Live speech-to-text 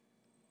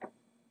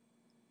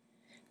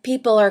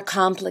People are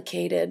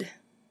complicated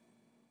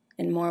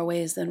in more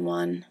ways than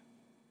one.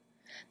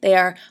 They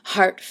are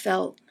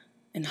heartfelt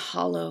and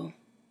hollow,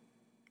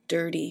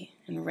 dirty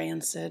and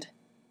rancid.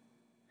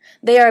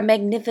 They are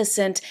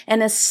magnificent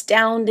and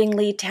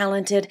astoundingly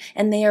talented,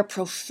 and they are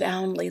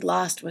profoundly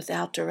lost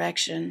without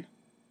direction.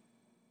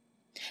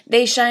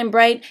 They shine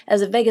bright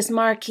as a Vegas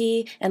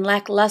marquee and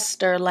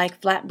lackluster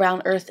like flat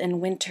brown earth in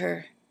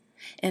winter.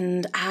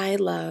 And I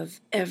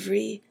love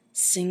every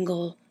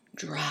single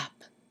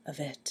drop of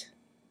it.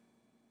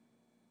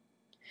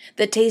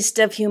 The taste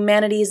of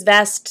humanity's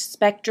vast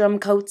spectrum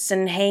coats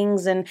and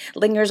hangs and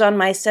lingers on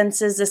my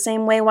senses the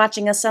same way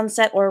watching a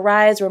sunset or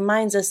rise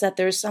reminds us that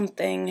there's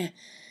something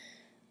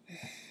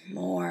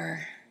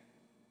more.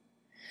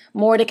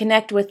 More to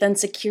connect with than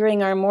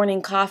securing our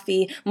morning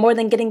coffee, more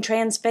than getting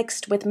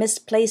transfixed with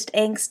misplaced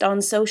angst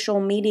on social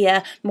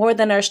media, more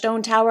than our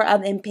stone tower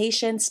of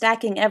impatience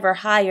stacking ever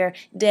higher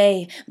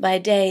day by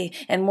day,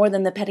 and more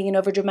than the petty and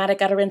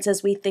overdramatic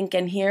utterances we think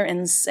and hear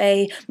and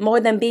say, more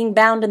than being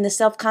bound in the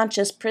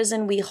self-conscious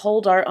prison we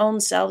hold our own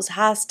selves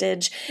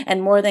hostage,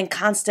 and more than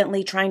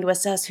constantly trying to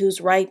assess who's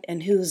right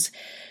and who's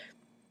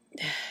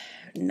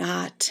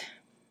not.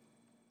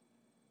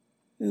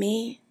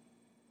 Me?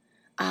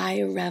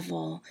 I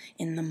revel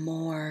in the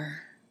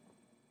more.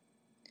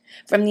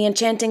 From the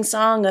enchanting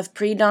song of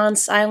pre-dawn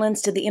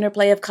silence to the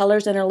interplay of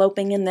colors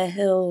interloping in the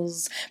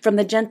hills, from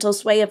the gentle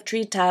sway of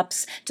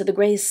treetops to the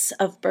grace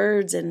of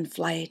birds in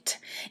flight,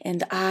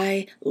 and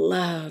I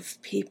love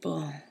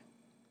people.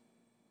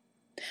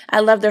 I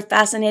love their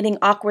fascinating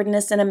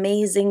awkwardness and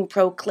amazing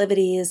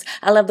proclivities.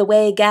 I love the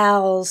way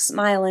gals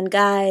smile and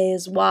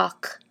guys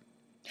walk.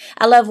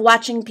 I love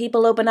watching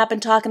people open up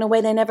and talk in a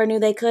way they never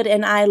knew they could,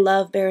 and I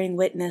love bearing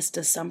witness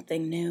to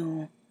something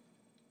new.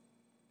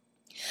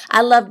 I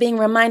love being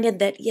reminded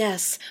that,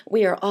 yes,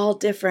 we are all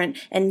different,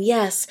 and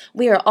yes,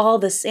 we are all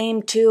the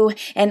same too,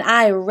 and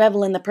I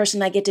revel in the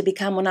person I get to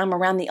become when I'm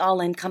around the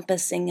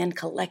all-encompassing and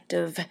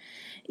collective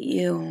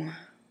you.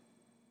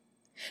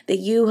 The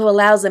you who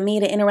allows me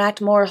to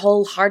interact more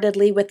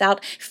wholeheartedly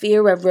without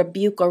fear of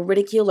rebuke or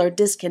ridicule or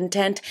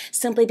discontent,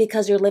 simply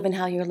because you're living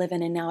how you're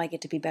living, and now I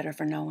get to be better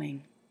for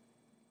knowing.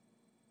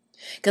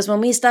 Because when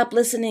we stop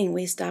listening,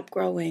 we stop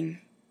growing.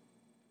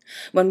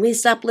 When we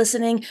stop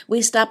listening, we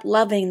stop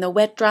loving the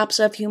wet drops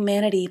of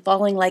humanity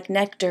falling like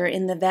nectar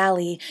in the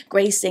valley,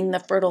 gracing the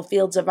fertile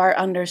fields of our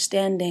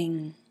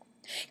understanding.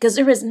 Because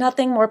there is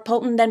nothing more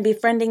potent than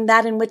befriending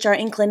that in which our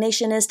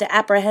inclination is to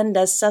apprehend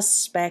as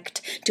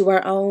suspect to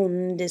our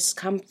own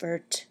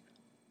discomfort.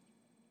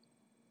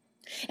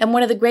 And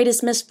one of the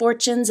greatest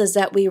misfortunes is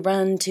that we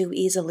run too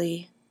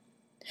easily.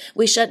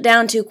 We shut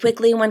down too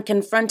quickly when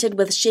confronted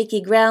with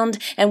shaky ground,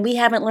 and we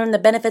haven't learned the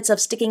benefits of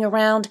sticking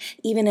around,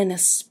 even and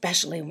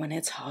especially when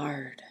it's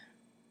hard.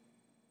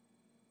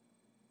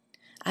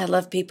 I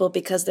love people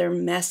because they're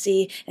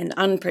messy and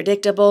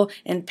unpredictable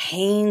and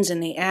pains in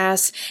the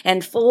ass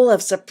and full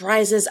of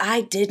surprises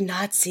I did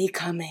not see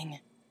coming.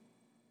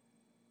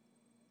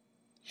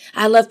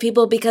 I love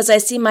people because I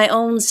see my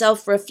own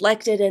self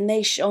reflected and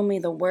they show me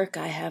the work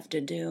I have to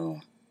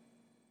do.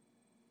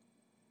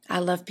 I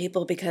love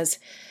people because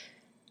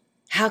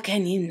how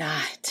can you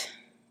not?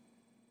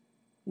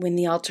 When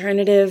the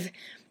alternative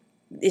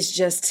is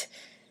just,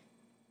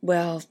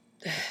 well,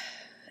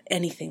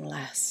 anything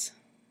less.